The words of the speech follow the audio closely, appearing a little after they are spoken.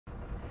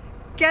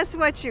Guess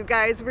what, you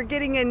guys? We're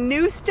getting a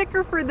new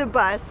sticker for the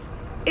bus.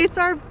 It's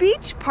our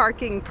beach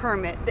parking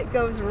permit that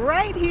goes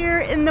right here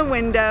in the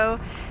window,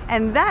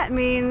 and that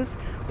means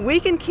we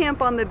can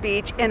camp on the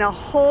beach in a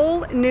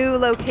whole new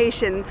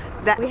location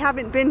that we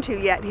haven't been to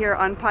yet here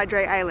on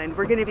Padre Island.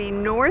 We're going to be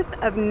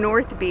north of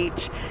North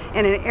Beach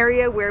in an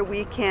area where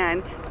we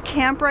can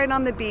camp right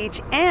on the beach,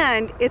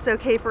 and it's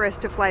okay for us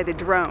to fly the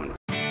drone.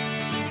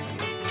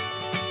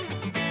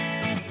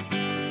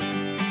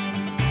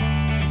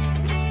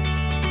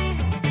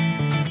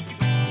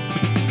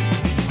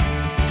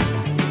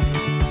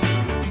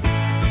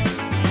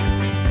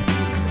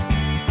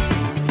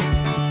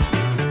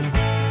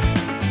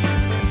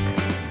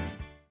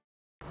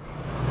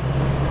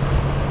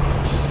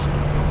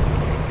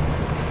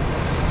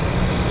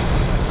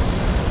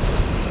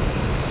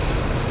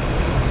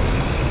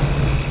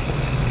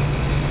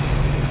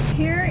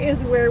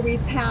 Is where we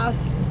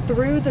pass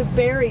through the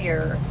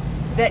barrier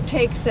that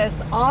takes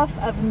us off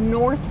of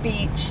North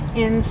Beach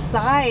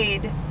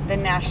inside the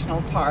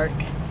national park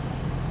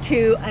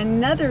to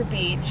another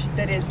beach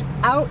that is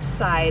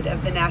outside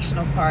of the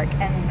national park,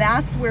 and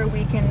that's where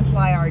we can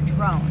fly our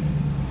drone.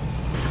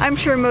 I'm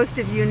sure most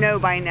of you know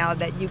by now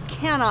that you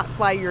cannot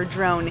fly your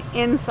drone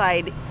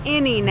inside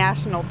any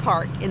national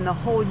park in the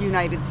whole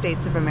United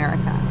States of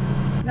America.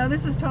 No,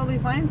 this is totally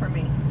fine for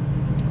me.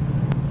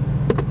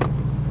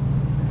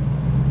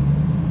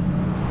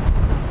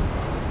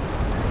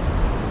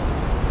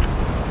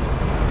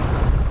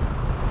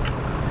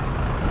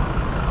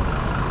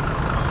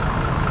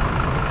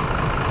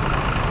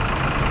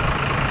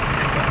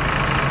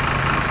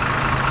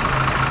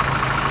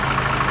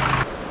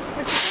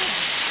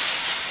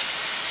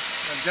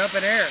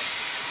 Dumping air.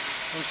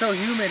 It's so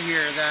humid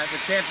here that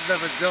the chances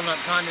of us building up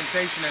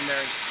condensation in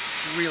there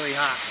is really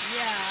high.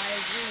 Yeah, I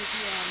agree with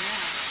you on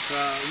that. So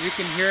you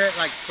can hear it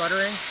like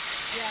sputtering.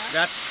 Yeah.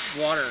 That's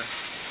water.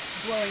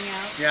 Blowing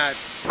out. Yeah.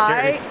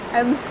 I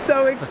am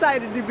so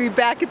excited to be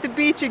back at the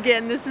beach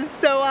again. This is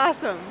so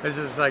awesome. This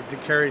is like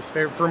Kerry's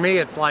favorite. For me,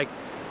 it's like,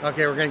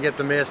 okay, we're gonna get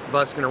the mist, the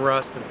bus is gonna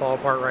rust and fall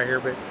apart right here,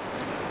 but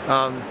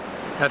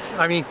that's,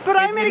 I mean, but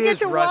I'm gonna get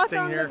to walk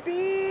on here, the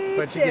beach.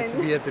 But you get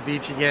to be at the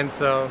beach again,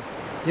 so.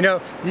 You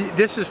know,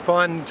 this is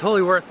fun,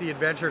 totally worth the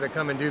adventure to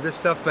come and do this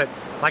stuff, but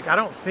like I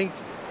don't think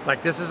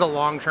like this is a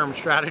long-term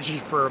strategy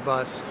for a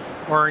bus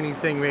or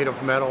anything made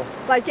of metal.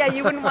 Like, yeah,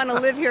 you wouldn't want to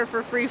live here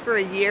for free for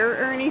a year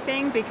or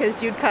anything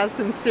because you'd cause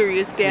some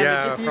serious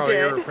damage if you did.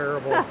 Yeah,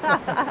 probably irreparable.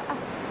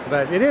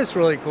 But it is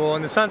really cool,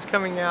 and the sun's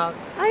coming out.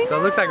 I know. So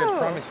it looks like it's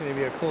promising to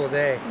be a cool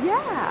day.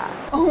 Yeah.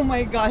 Oh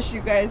my gosh,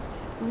 you guys,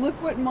 look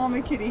what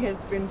Mama Kitty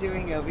has been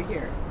doing over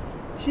here.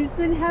 She's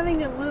been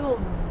having a little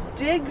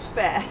dig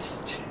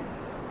fest.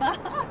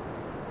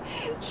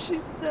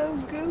 She's so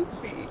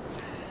goofy.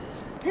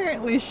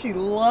 Apparently she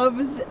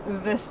loves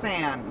the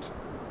sand.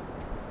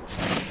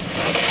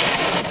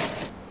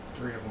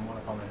 3 of them, one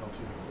up on the hill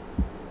too.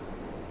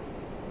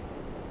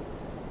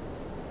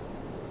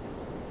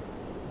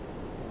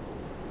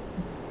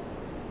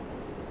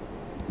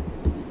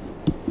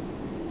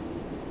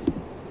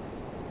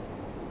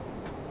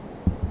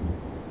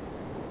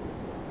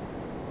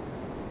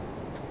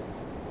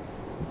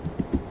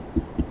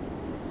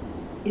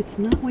 It's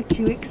not what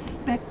you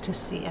expect to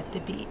see at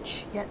the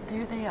beach, yet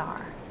there they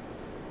are.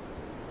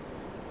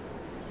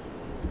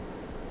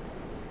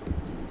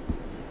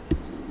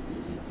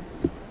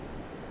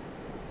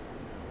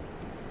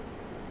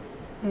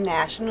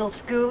 National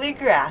Schoolie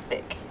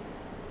Graphic,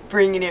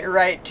 bringing it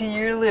right to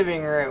your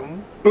living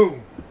room.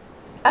 Boom!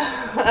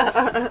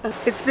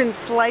 It's been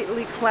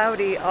slightly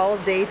cloudy all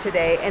day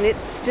today, and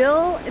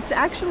it's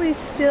actually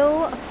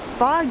still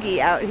foggy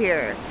out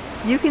here.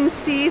 You can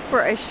see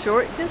for a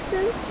short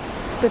distance,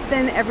 but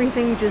then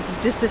everything just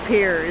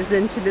disappears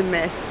into the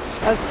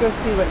mist. Let's go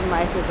see what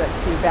Mike is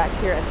up to back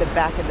here at the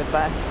back of the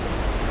bus.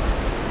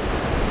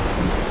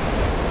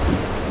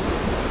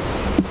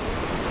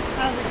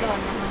 How's it going,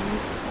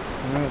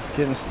 Mahomes? Well, it's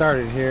getting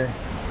started here.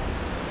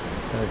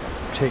 Gotta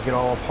take it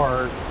all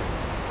apart.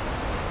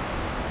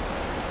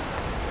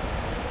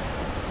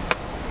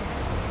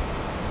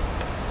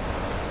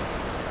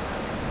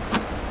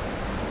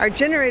 Our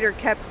generator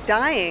kept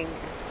dying,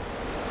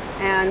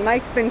 and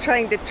Mike's been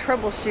trying to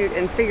troubleshoot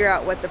and figure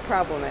out what the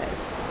problem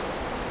is.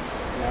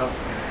 Yep.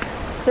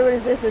 So what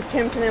is this,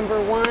 attempt number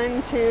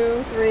 1,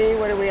 2, 3,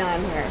 what are we on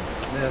here?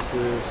 This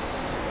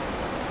is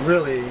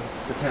really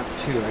attempt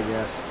 2, I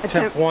guess.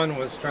 Attempt 1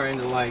 was trying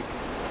to like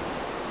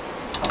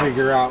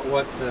figure out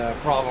what the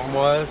problem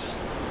was.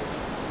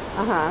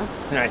 Uh-huh.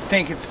 And I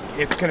think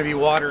it's gonna be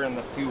water in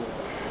the fuel.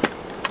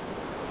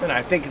 And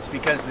I think it's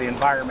because of the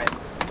environment.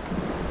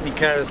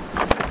 Because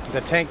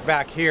the tank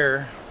back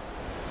here,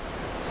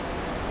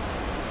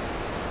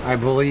 I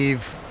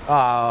believe,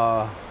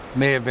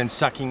 may have been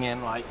sucking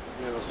in like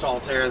the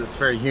salt air that's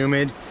very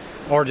humid,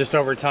 or just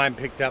over time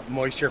picked up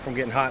moisture from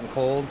getting hot and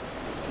cold,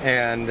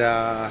 and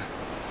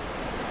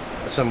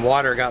some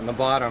water got in the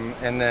bottom,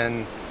 and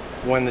then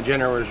when the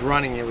generator was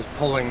running, it was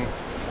pulling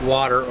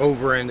water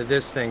over into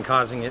this thing,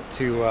 causing it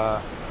to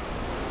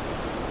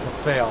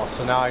fail.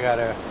 So now I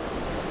gotta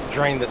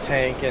drain the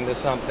tank into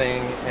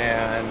something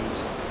and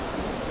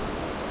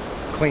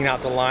clean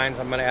out the lines.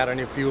 I'm gonna add a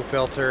new fuel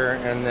filter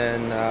and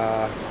then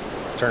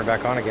turn it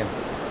back on again.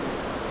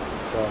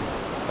 So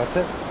that's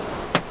it.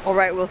 All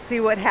right, we'll see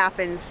what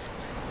happens.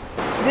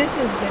 This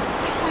is the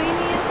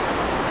tiniest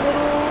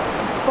little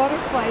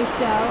butterfly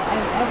shell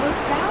I've ever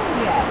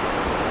found yet.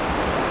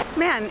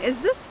 Man, is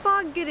this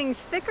fog getting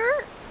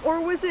thicker, or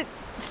was it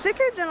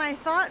thicker than I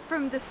thought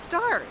from the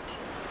start?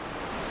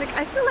 Like,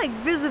 I feel like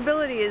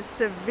visibility is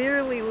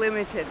severely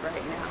limited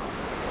right now.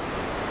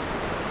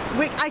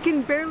 I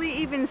can barely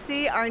even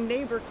see our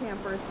neighbor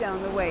campers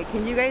down the way.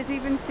 Can you guys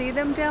even see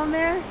them down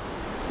there?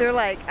 They're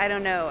like, I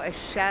don't know, a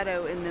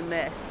shadow in the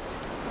mist.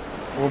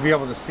 We'll be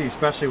able to see,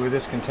 especially with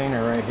this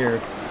container right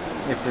here,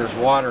 if there's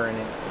water in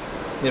it.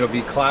 It'll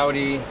be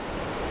cloudy,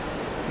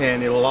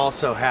 and it'll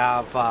also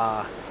have,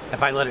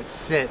 if I let it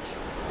sit,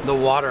 the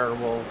water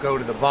will go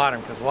to the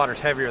bottom because water's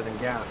heavier than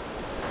gas.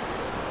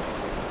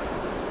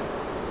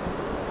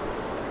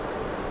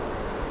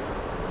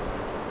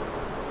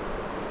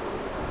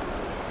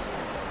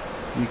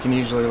 You can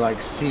usually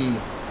like see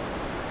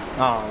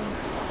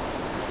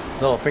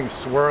little things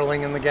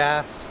swirling in the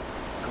gas.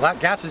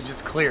 Gas is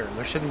just clear.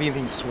 There shouldn't be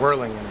anything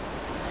swirling in it.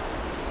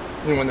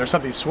 And when there's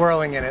something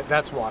swirling in it,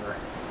 that's water.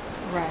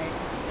 Right.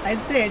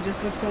 I'd say it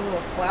just looks a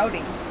little cloudy.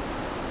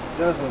 It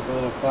does look a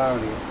little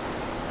cloudy.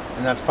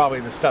 And that's probably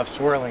the stuff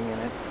swirling in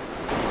it.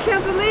 I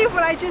can't believe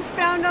what I just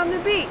found on the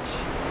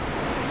beach.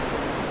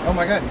 Oh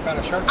my God, you found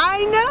a shark?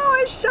 I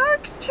know, a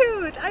shark's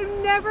tooth. I've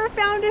never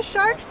found a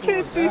shark's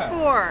tooth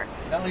before.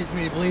 That leads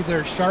me to believe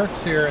there's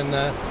sharks here in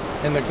the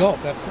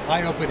Gulf. That's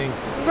eye-opening.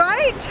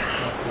 Right?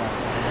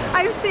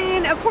 I've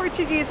seen a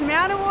Portuguese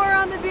man-o-war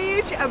on the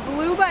beach, a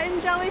blue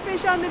button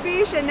jellyfish on the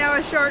beach, and now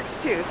a shark's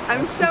tooth.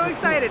 I'm so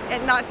excited,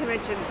 and not to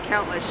mention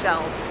countless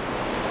shells.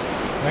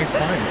 Nice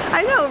find.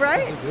 I know,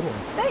 right? That's a good one.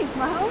 Thanks,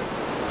 Mahomes.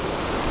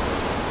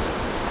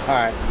 All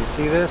right, you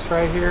see this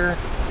right here?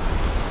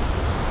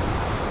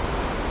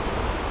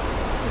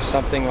 There's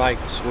something like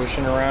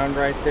swooshing around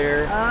right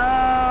there. Oh,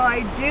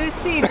 I do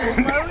see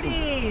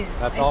floaties.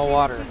 That's all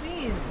water. What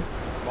you mean.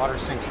 Water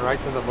sinks right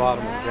to the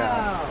bottom of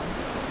gas. Wow.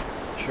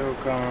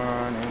 Choke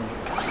on and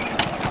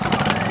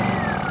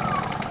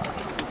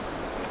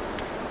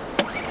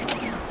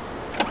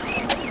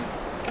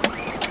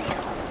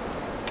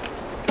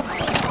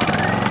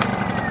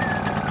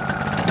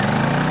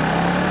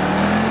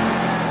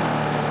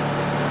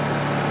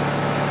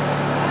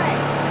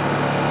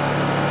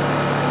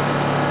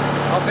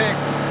how big?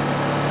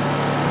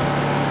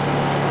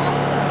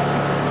 Awesome.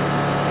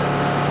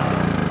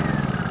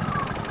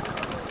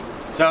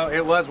 So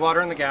it was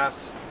water in the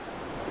gas.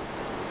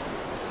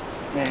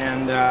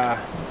 And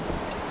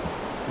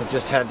it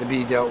just had to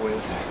be dealt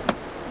with.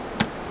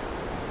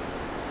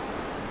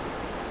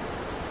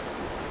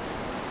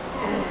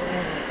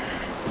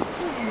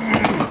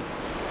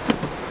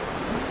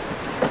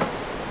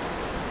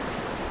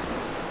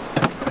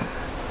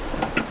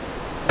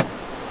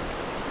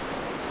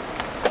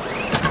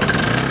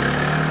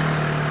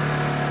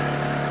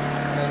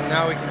 And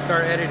now we can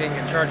start editing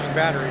and charging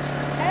batteries.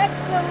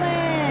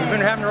 Excellent. We've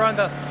been having to run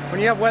when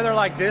you have weather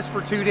like this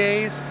for 2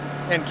 days,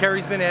 and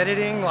Kerry's been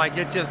editing, like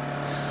it just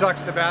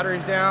sucks the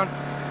batteries down,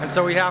 and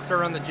so we have to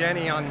run the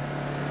Jenny on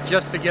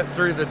just to get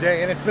through the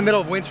day, and it's the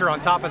middle of winter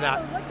on top of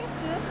that. Look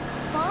at this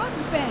fog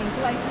bank,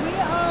 like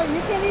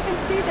you can't even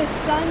see the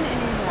sun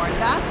anymore.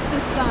 That's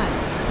the sun.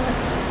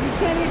 You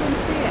can't even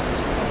see it.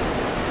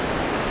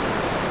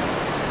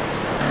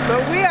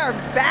 But we are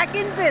back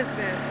in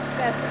business.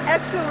 That's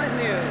excellent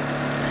news,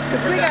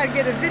 because we gotta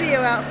get a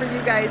video out for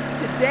you guys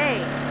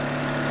today.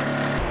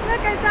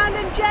 Look, I found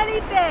a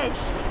jellyfish.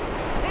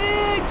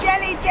 Ooh,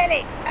 jelly,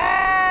 jelly.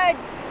 Ah,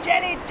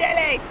 jelly,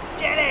 jelly,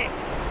 jelly.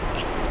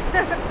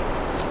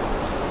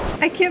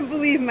 I can't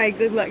believe my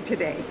good luck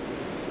today.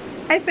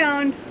 I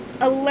found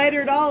a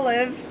lettered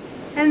olive,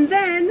 and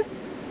then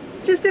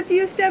just a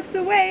few steps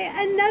away,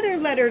 another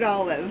lettered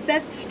olive.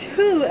 That's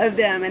 2 of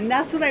them, and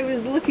that's what I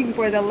was looking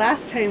for the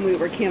last time we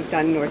were camped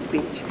on North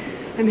Beach.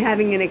 I'm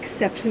having an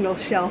exceptional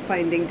shell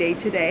finding day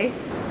today.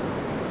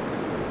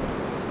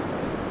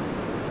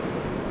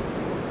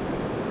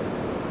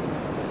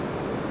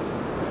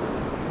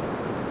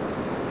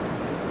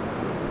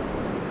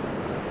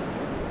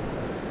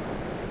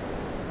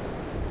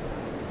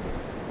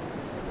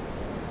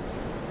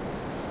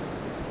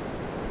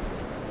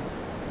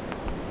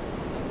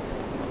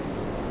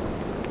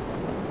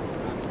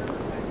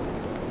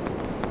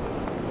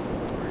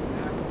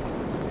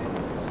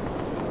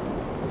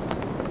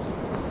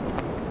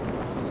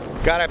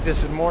 Got up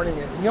this morning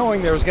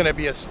knowing there was going to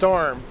be a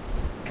storm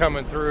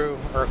coming through,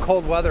 or a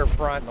cold weather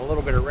front, and a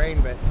little bit of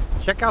rain, but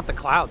check out the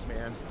clouds,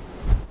 man.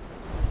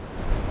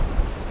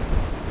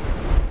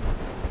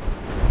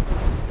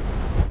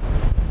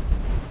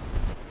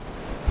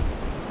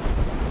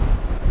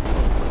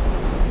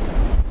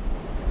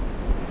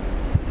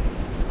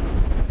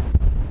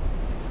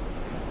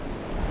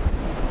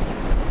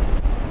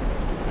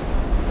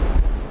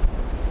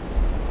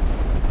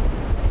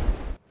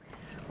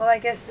 Well, I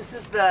guess this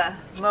is the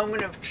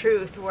moment of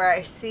truth where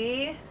I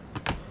see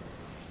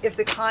if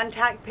the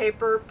contact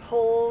paper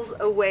pulls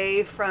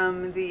away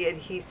from the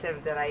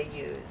adhesive that I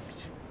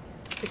used.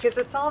 Because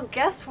it's all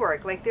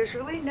guesswork. Like, there's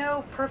really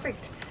no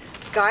perfect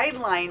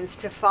guidelines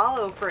to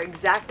follow for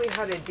exactly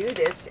how to do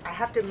this. I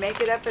have to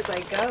make it up as I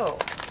go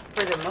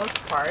for the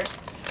most part.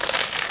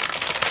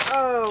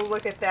 Oh,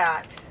 look at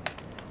that.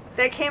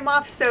 That came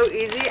off so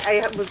easy.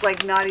 I was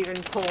like not even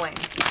pulling.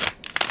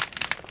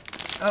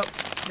 Oh,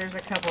 there's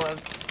a couple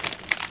of...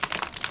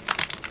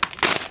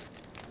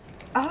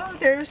 Oh,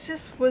 there's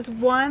just was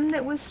one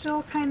that was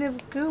still kind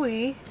of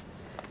gooey.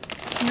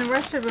 And the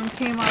rest of them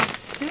came off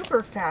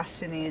super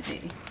fast and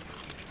easy.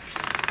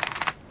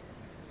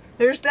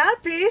 There's that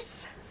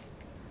piece.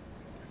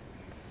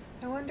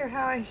 I wonder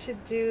how I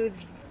should do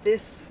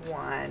this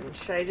one.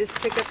 Should I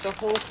just pick up the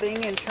whole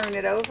thing and turn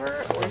it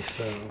over?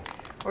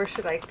 Or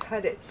should I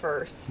cut it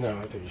first? No,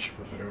 I think you should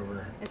flip it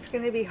over. It's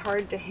going to be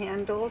hard to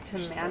handle,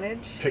 to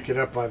manage. Pick it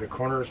up by the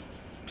corners,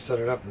 set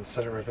it up, and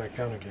set it right back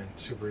down again.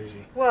 Super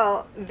easy.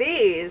 Well,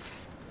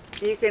 these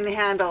you can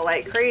handle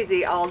like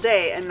crazy all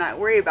day and not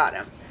worry about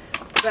them.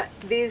 But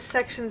these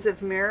sections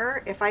of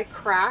mirror, if I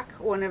crack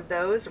one of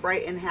those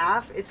right in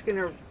half, it's going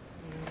to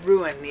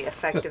ruin the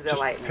effect of the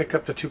lightning. Pick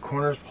up the two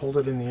corners, hold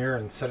it in the air,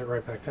 and set it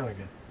right back down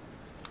again.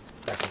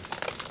 Backwards.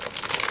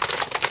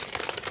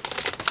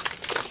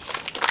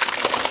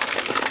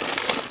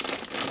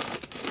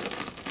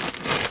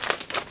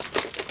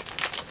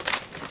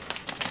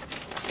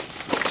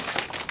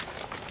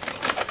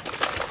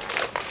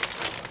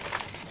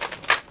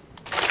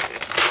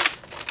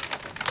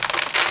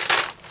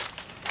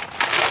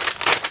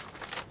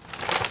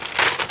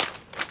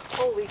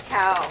 Holy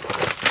cow.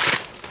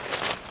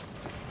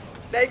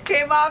 That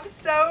came off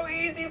so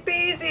easy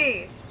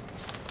peasy.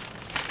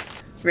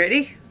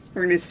 Ready?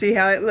 We're going to see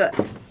how it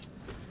looks.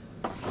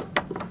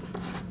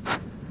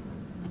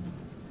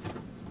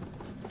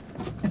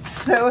 It's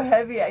so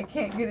heavy I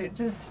can't get it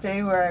to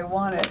stay where I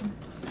want it.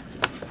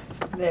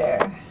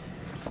 There.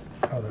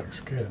 Oh, that looks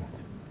good.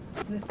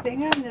 The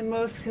thing I'm the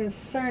most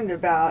concerned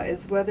about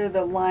is whether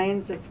the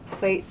lines of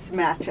plates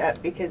match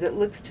up, because it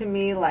looks to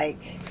me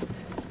like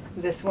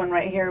this one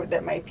right here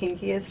that my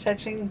pinky is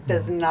touching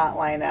does not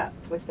line up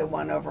with the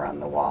one over on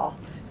the wall.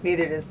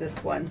 Neither does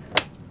this one.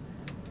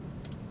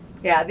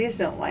 Yeah, these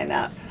don't line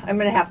up. I'm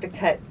going to have to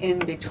cut in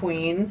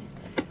between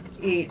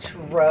each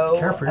row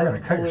Careful, you're of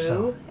gonna cut glue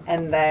yourself.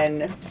 and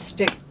then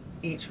stick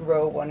each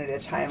row one at a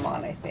time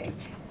on, I think.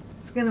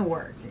 It's going to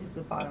work is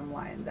the bottom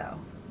line though.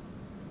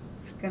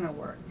 It's going to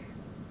work.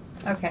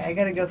 Okay, I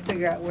got to go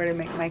figure out where to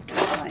make my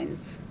cut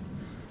lines.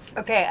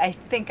 Okay, I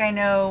think I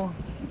know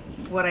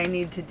what I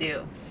need to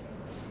do.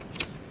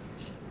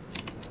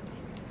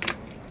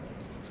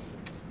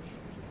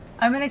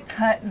 I'm going to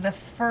cut the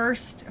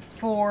first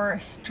 4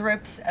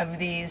 strips of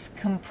these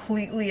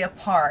completely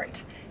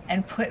apart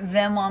and put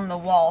them on the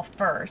wall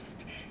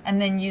first,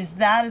 and then use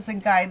that as a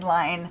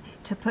guideline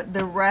to put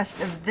the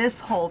rest of this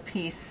whole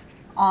piece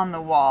on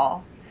the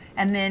wall,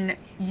 and then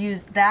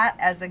use that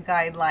as a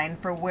guideline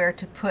for where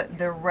to put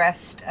the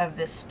rest of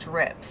the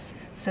strips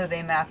so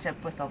they match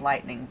up with a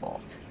lightning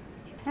bolt.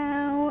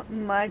 How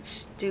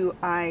much do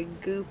I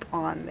goop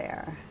on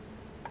there?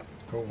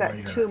 Is that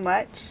wider. Too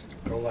much?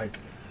 Go like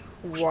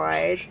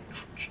wide.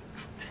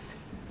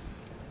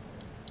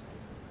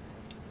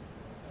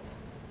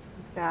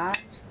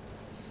 That.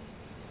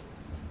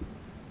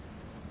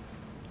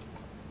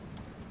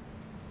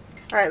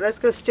 Alright, let's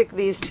go stick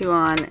these two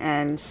on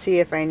and see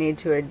if I need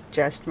to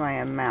adjust my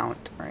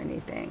amount or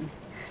anything.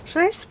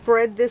 Should I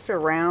spread this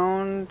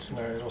around?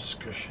 No, it'll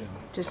squish in.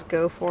 Just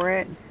go for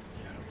it?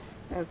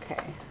 Yeah.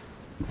 Okay.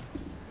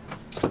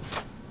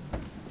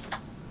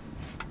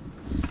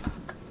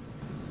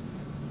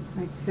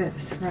 Like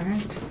this,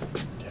 right?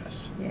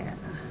 Yes. Yeah.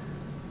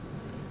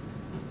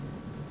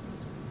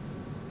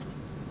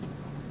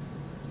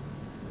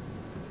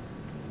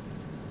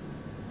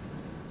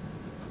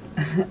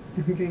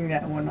 I'm getting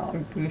that one all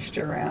gooshed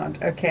around.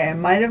 Okay, I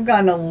might have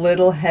gone a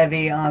little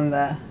heavy on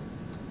the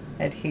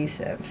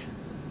adhesive.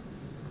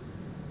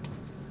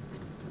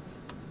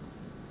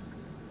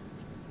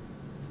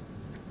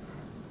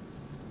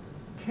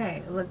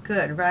 Okay, look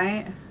good,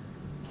 right?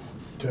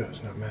 It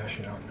does, not mash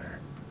it on there.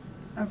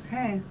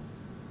 Okay.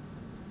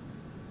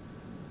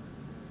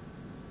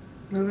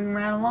 Moving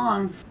right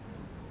along.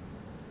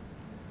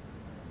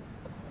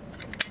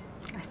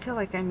 I feel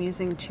like I'm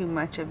using too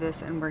much of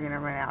this and we're going to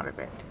run out of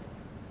it.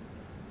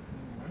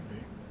 Might be.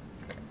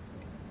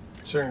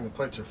 Considering the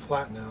plates are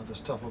flat now, the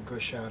stuff will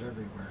gush out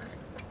everywhere.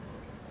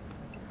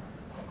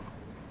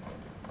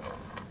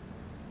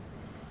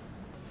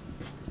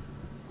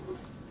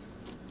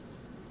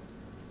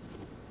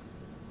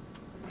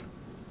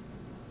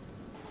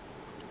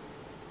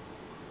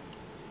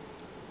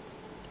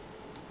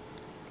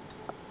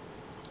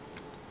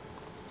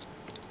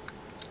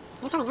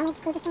 Are you telling me how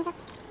to glue these things up?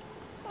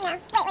 No. Wait,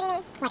 what do you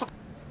mean? Like a...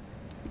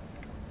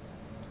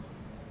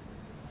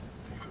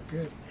 These are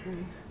good.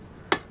 Okay.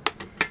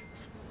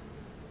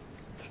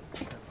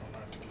 Careful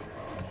not to get it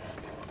on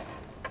yet.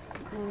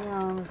 I know,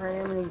 I'm afraid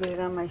I'm going to get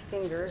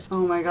fingers.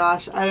 Oh my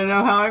gosh, I don't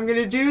know how I'm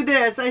gonna do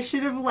this. I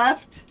should have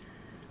left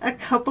a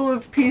couple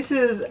of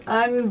pieces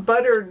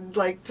unbuttered,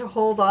 like, to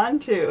hold on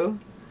to.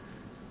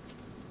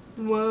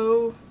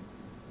 Whoa.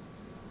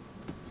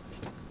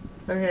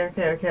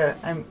 Okay.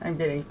 I'm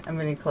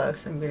getting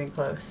close. I'm getting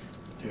close.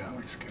 Yeah,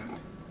 looks good.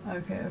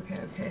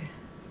 Okay.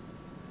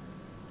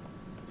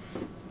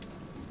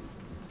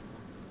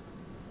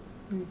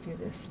 Let me do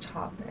this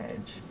top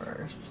edge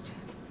first.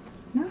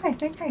 No, I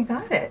think I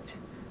got it.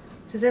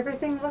 Does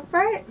everything look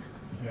right?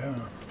 Yeah.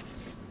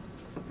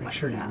 Make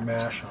sure you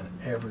mash on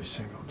every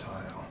single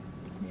tile.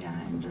 Yeah,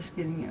 I'm just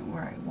getting it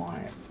where I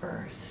want it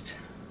first.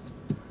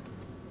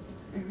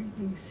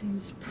 Everything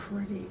seems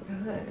pretty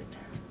good.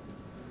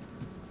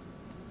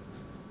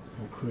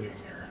 Including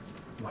your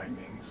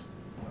lightnings.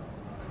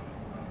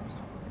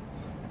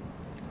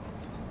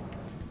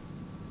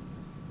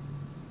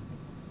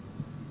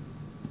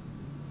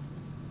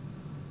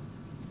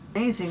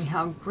 Amazing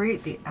how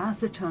great the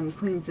acetone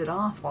cleans it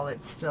off while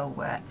it's still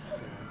wet.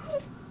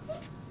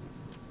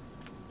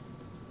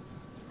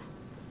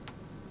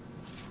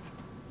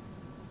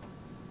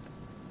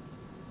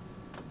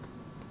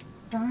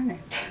 Darn it,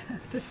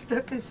 this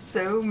stuff is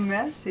so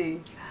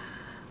messy.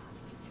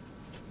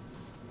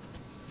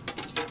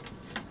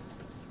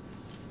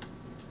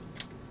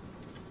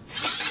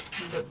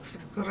 Looks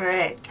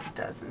great,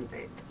 doesn't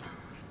it?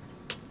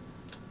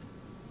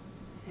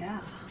 Yeah,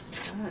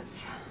 it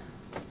does.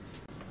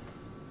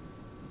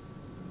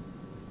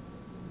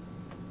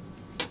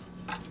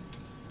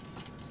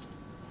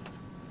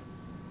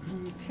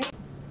 Okay.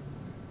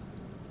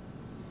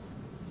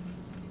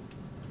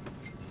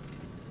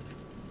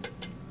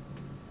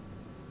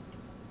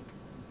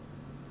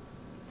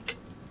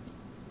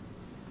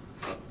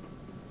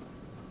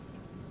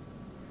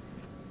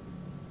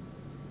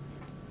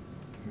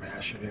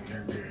 Mash it in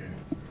there good.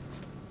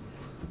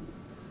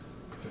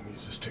 Because it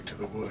needs to stick to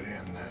the wood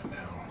and that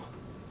now.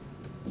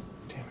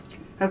 Damn it.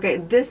 Okay,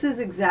 this is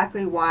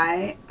exactly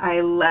why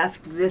I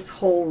left this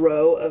whole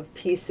row of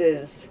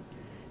pieces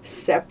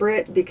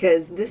separate,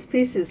 because this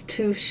piece is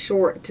too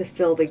short to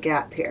fill the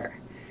gap here.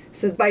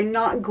 So by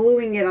not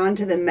gluing it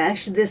onto the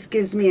mesh, this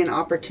gives me an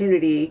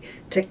opportunity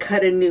to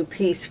cut a new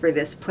piece for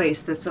this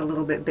place that's a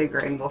little bit bigger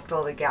and will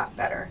fill the gap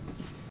better.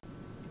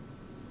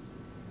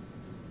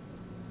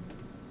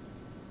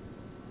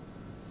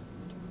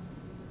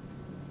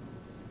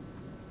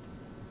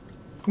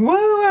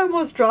 Whoa, I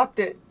almost dropped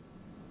it.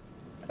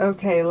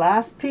 Okay,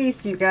 last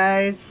piece, you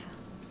guys.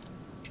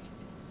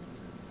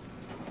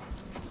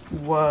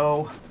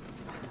 Whoa.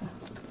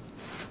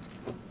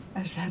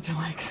 I just had to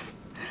like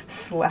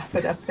slap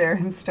it up there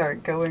and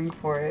start going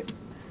for it.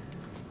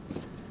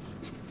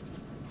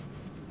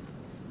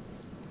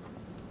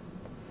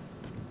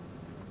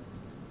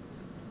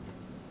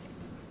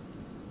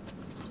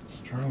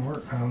 Strong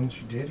work, Hounds.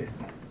 You did it.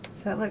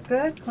 Does that look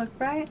good? Look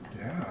right?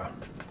 Yeah.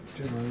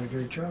 You did a really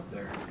great job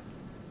there.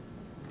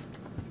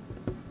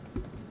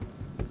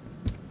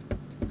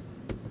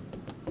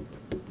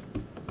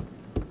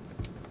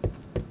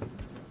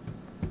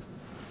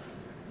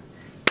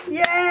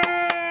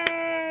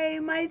 Yay!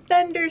 My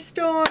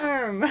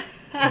thunderstorm!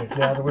 Get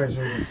out of the way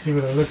so we can see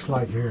what it looks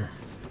like here.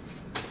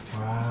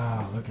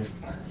 Wow, look at...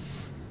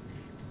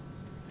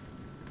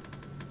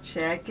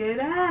 Check it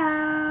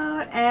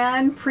out!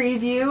 And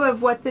preview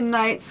of what the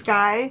night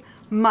sky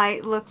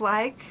might look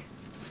like.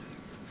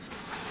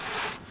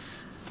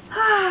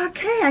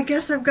 Okay, I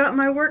guess I've got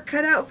my work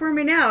cut out for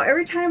me now.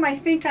 Every time I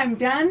think I'm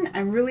done,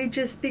 I'm really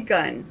just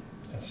begun.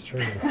 That's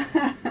true.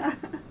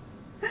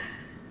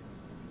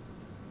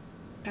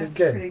 That's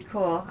good. pretty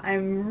cool.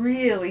 I'm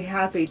really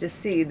happy to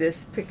see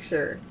this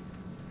picture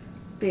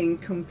being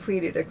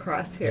completed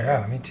across here.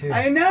 Yeah, me too.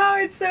 I know,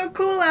 it's so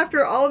cool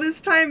after all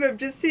this time of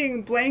just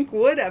seeing blank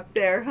wood up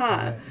there,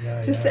 huh?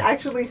 Yeah, Just to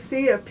actually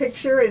see a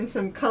picture and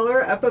some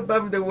color up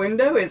above the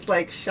window is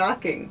like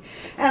shocking.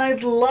 And I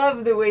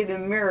love the way the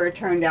mirror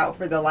turned out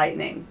for the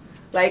lightning.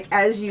 Like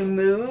as you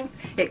move,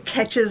 it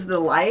catches the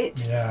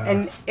light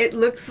and it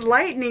looks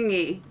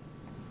lightning-y.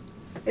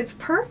 It's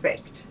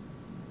perfect.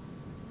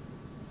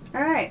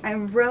 All right,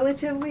 I'm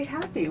relatively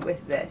happy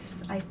with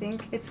this. I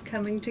think it's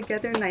coming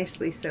together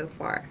nicely so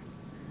far.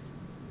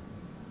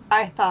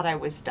 I thought I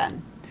was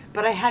done,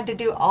 but I had to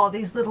do all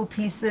these little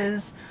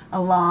pieces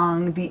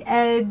along the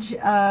edge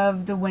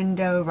of the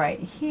window right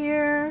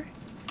here.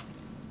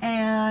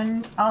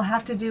 And I'll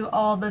have to do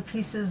all the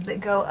pieces that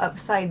go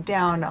upside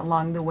down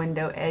along the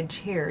window edge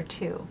here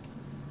too.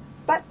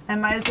 But I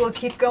might as well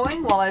keep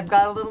going while I've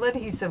got a little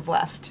adhesive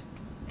left.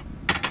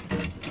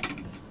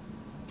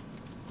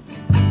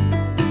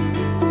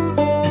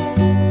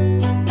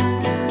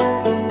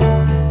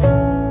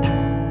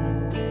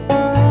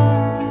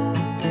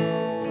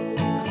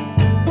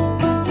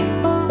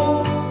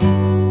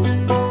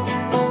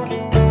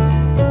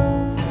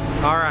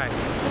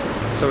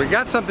 So we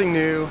got something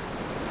new.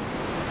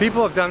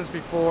 People have done this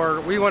before.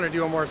 We want to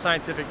do a more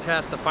scientific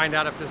test to find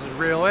out if this is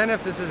real and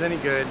if this is any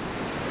good.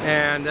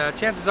 And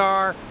chances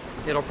are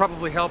it'll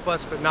probably help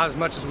us, but not as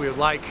much as we would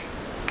like.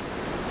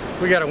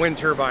 We got a wind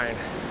turbine.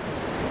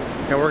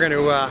 and we're going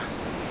to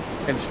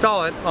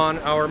install it on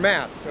our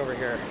mast over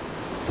here.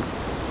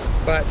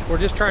 But we're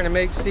just trying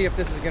to see if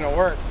this is going to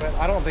work, but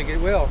I don't think it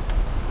will.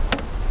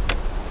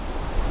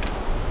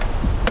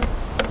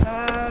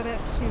 Oh,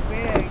 that's too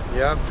big.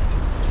 Yep.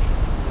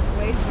 The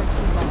blades are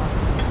too long.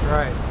 That's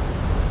right.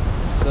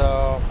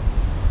 So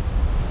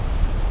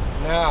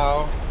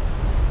now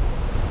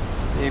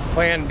the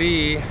plan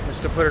B is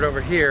to put it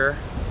over here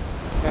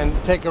and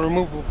take a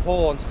removable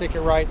pole and stick it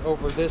right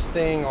over this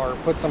thing, or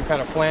put some kind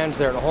of flange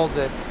there that holds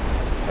it,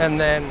 and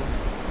then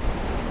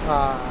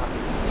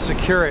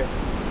secure it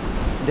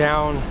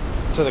down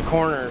to the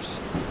corners,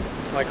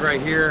 like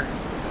right here,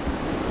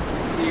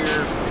 here,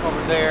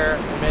 over there,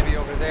 and maybe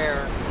over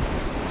there,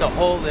 to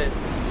hold it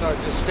so it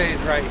just stays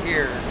right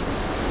here.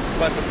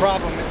 But the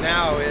problem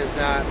now is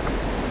that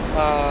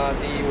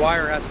the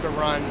wire has to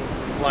run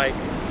like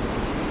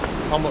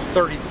almost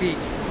 30 feet.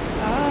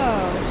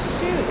 Oh,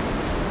 shoot.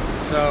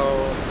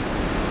 So,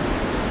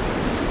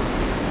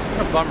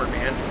 what a bummer,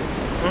 man.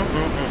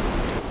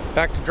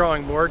 Back to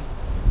drawing board.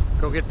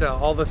 Go get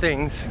all the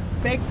things.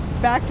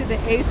 Back to the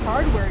Ace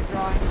Hardware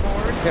drawing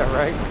board. Yeah,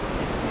 right.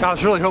 I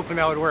was really hoping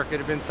that would work.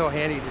 It'd have been so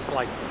handy, just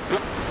like.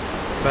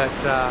 But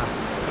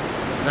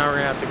now we're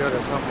gonna have to go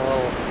to something a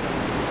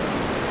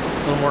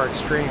little more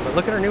extreme. But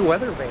look at our new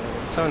weather van.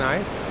 It's so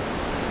nice.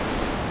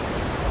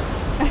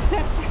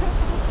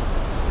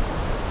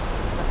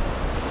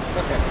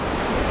 Okay.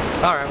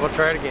 All right, we'll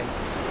try it again.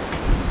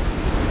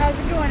 How's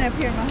it going up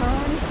here,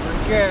 Mahones?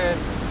 We're good.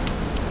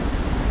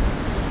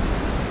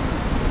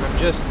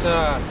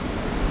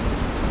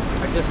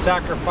 I just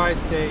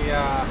sacrificed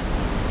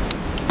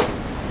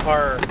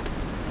our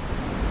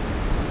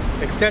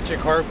extension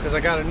cord because I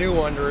got a new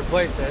one to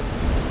replace it,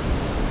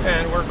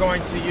 and we're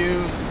going to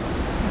use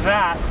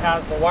that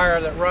as the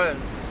wire that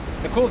runs.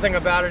 The cool thing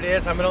about it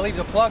is I'm going to leave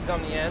the plugs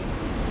on the end,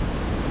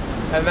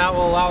 and that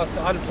will allow us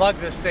to unplug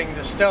this thing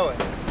to stow it.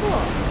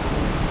 Cool.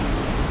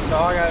 So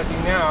all I got to do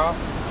now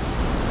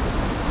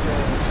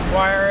is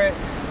wire it,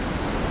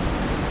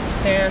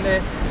 stand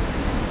it,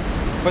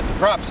 put the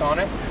props on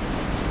it,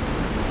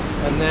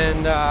 and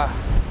then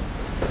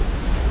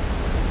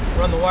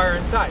run the wire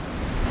inside.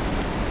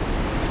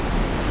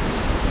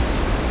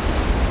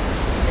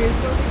 Here's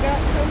what we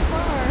got so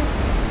far.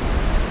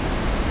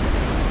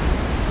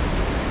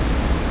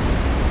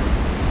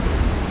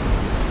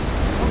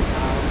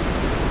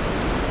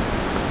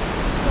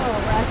 It's all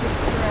ratchet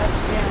strap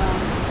down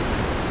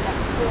at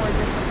 4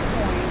 different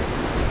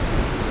points.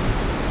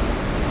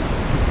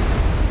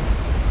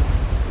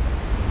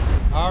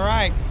 All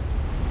right,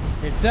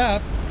 it's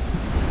up.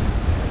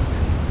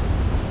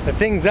 The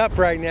thing's up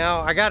right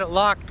now. I got it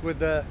locked with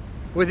the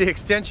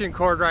extension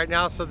cord right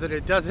now so that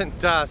it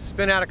doesn't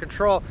spin out of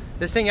control.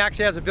 This thing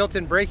actually has a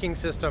built-in braking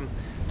system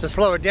to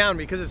slow it down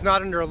because it's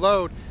not under a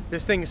load.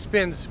 This thing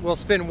will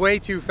spin way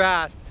too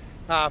fast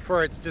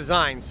for its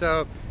design.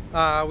 So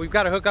we've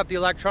got to hook up the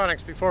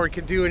electronics before we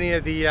can do any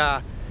of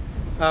the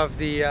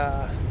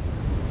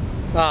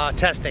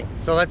testing.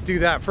 So let's do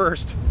that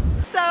first.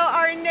 So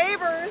our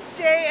neighbors,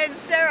 Jay and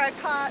Sarah,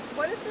 caught,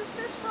 what is this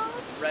fish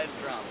called? Red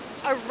drum.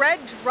 A red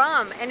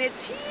drum, and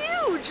it's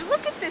huge.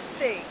 Look at this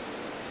thing.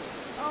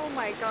 Oh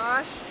my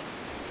gosh.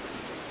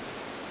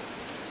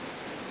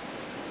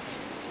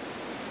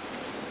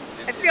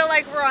 I feel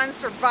like we're on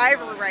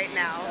Survivor right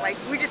now. Like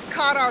we just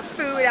caught our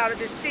food out of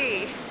the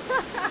sea.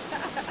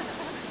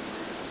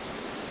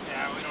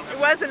 It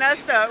wasn't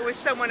us though, it was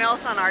someone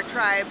else on our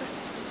tribe.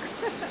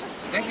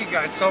 Thank you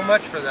guys so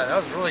much for that. That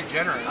was really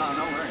generous. Oh,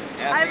 no worries.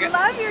 Yeah, I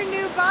love your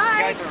new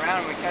bike. you guys are around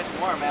and we catch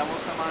more, man.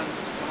 We'll come on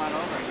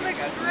over and give you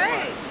guys some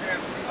great. more.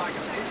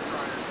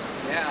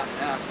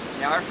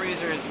 Yeah, our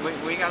freezers,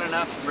 we got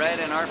enough red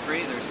in our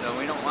freezer, so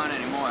we don't want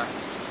any more.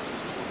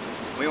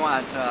 We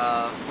want,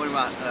 what do we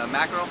want?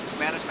 Mackerel,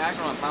 Spanish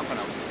mackerel and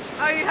pompano.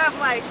 Oh, you have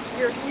like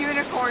your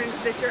unicorns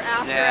that you're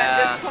after Yeah.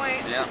 at this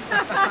point? Yeah.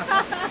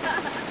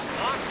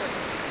 Awesome.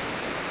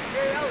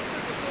 Yeah, that was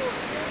super cool.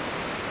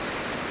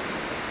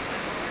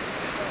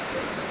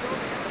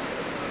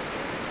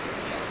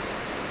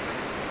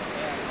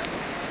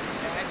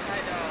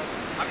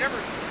 I've never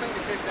cleaned a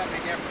fish that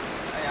big ever.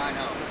 Yeah, I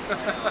know.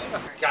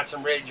 Got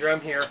some red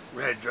drum here.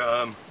 Red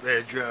drum,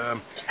 red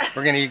drum.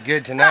 We're gonna eat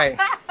good tonight.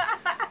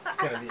 It's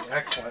gonna be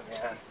excellent,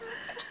 man.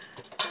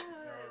 All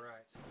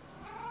right.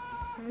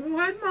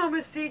 What,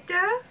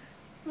 Mamacita?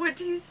 What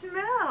do you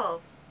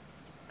smell?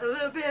 A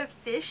little bit of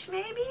fish,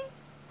 maybe?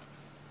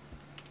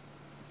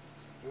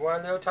 You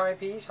want a little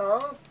timepiece,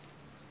 huh?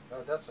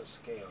 No, that's a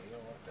scale. You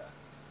don't want that.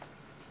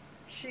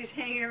 She's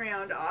hanging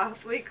around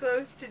awfully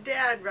close to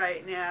Dad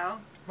right now.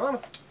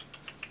 Mama.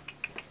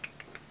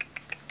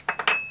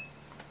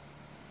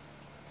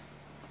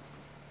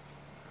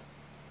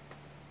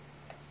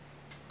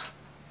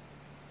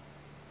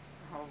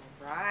 All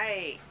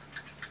right.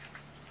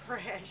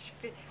 Fresh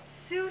fish.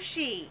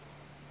 Sushi.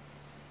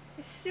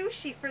 It's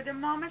sushi for the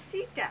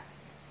Mamacita.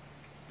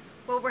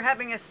 Well, we're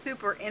having a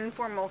super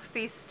informal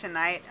feast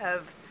tonight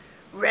of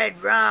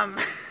red rum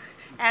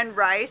and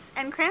rice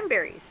and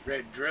cranberries.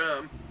 Red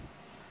drum.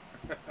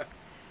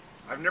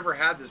 I've never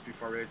had this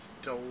before, but it's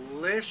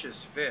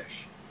delicious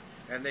fish.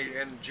 And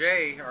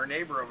Jay, our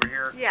neighbor over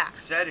here,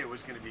 said it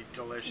was going to be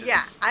delicious.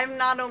 Yeah, I've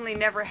not only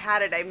never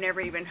had it, I've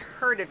never even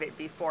heard of it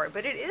before,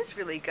 but it is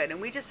really good.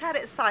 And we just had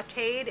it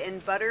sauteed in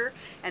butter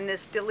and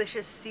this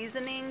delicious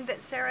seasoning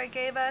that Sarah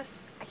gave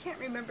us. I can't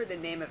remember the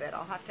name of it.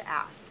 I'll have to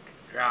ask.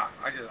 Yeah,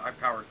 I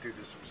powered through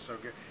this. It was so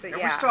good. But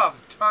and we still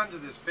have tons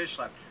of this fish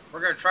left.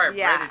 We're going to try it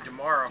breaded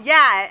tomorrow.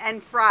 Yeah,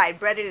 and fried,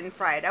 breaded and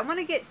fried. I want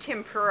to get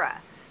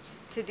tempura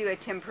to do a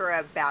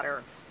tempura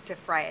batter to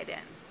fry it in.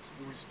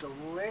 It was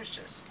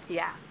delicious.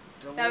 Yeah,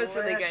 delicious. That was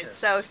really good.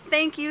 So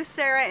thank you,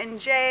 Sarah and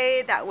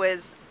Jay. That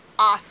was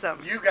awesome.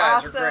 You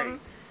guys are great.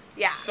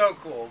 Yeah. So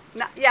cool.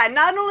 Not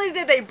only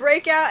did they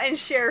break out and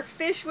share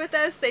fish with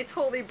us, they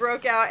totally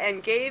broke out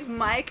and gave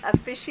Mike a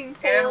fishing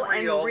pole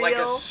and reel. Like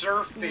a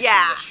surf fishing,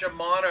 a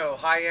Shimano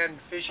high-end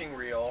fishing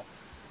reel.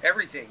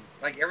 Everything.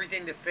 Like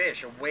everything to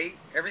fish, a weight,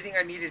 everything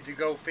I needed to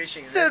go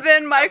fishing. So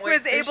then Mike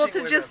was able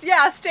to just,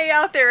 stay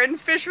out there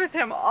and fish with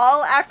him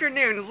all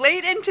afternoon,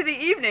 late into the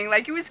evening.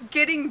 Like it was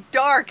getting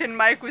dark and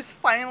Mike was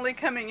finally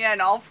coming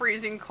in all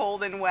freezing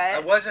cold and wet.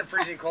 I wasn't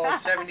freezing cold,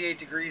 it's 78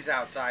 degrees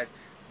outside,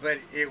 but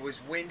it was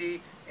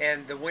windy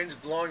and the wind's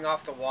blowing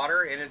off the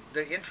water. And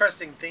the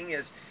interesting thing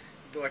is,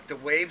 like the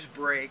waves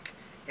break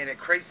and it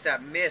creates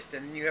that mist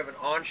and then you have an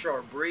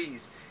onshore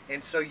breeze.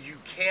 And so you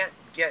can't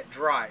get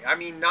dry. I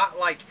mean, not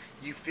like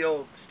you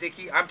feel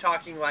sticky. I'm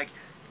talking like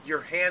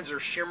your hands are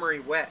shimmery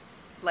wet.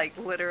 Like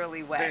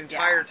literally wet. The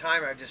entire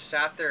time I just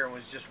sat there and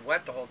was just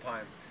wet the whole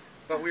time.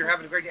 But we were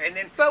having a great day. And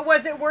then, but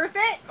was it worth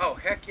it? Oh,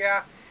 heck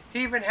yeah.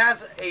 He even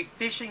has a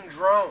fishing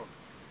drone.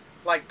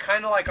 Like,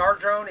 kind of like our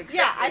drone,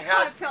 except I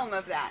saw a film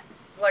of that.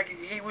 Like,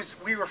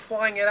 we were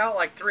flying it out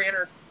like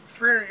 300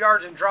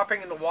 yards and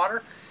dropping in the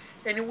water.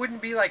 And it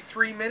wouldn't be like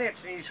 3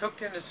 minutes and he's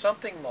hooked into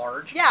something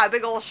large. Yeah, a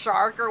big old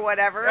shark or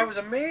whatever. That was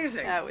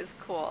amazing. That was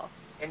cool.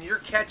 And you're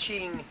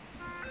catching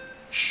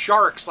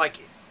sharks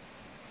like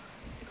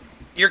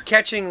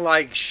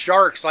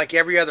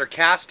every other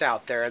cast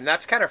out there. And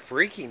that's kind of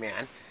freaky,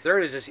 man. There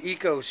is this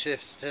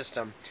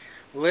ecosystem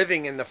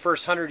living in the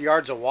first 100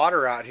 yards of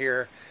water out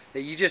here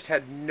that you just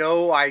had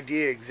no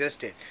idea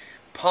existed.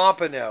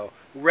 Pompano,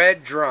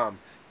 red drum.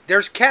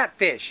 There's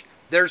catfish.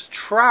 There's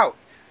trout,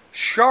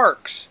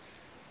 sharks.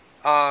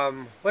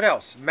 What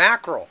else?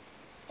 Mackerel.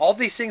 All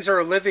these things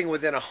are living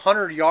within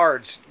 100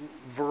 yards,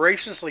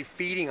 voraciously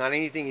feeding on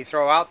anything you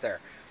throw out there.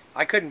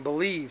 I couldn't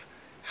believe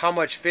how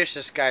much fish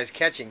this guy's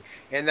catching.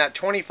 And that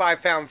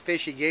 25-pound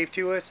fish he gave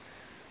to us,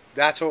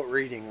 that's what we're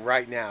eating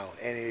right now.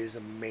 And it is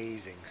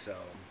amazing. So,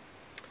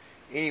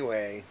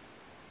 anyway,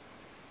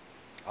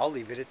 I'll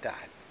leave it at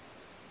that.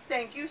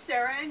 Thank you,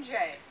 Sarah and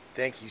Jay.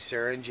 Thank you,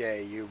 Sarah and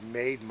Jay. You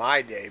made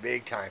my day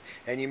big time.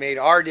 And you made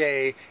our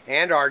day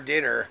and our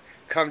dinner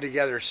come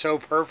together so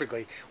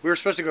perfectly. We were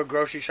supposed to go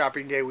grocery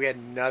shopping today. We had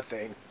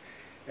nothing.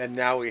 And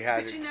now we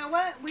had But you know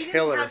what? We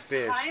didn't have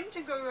time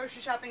to go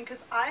grocery shopping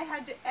because I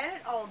had to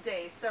edit all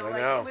day. So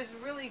like it was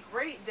really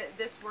great that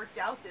this worked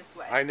out this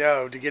way. I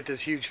know. To get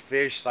this huge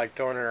fish like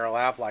thrown in our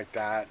lap like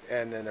that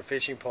and then a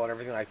fishing pole and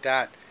everything like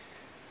that.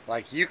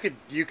 Like you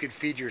could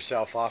feed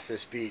yourself off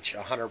this beach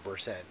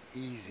 100%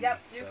 easy.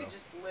 Yep, you could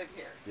just live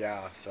here.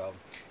 Yeah, so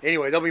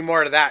anyway, there'll be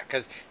more to that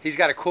because he's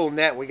got a cool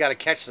net. We got to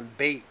catch some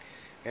bait.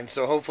 And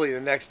so hopefully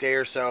the next day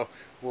or so,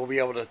 we'll be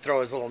able to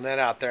throw his little net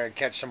out there and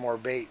catch some more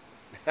bait.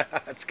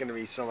 It's going to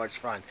be so much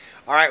fun.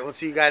 All right, we'll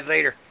see you guys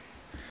later.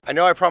 I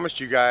know I promised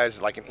you guys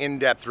like an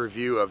in-depth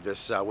review of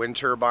this wind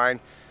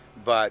turbine,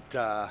 but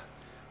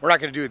we're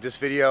not going to do it this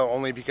video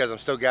only because I'm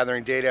still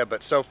gathering data.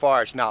 But so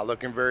far, it's not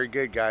looking very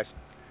good, guys.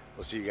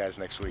 We'll see you guys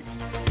next week.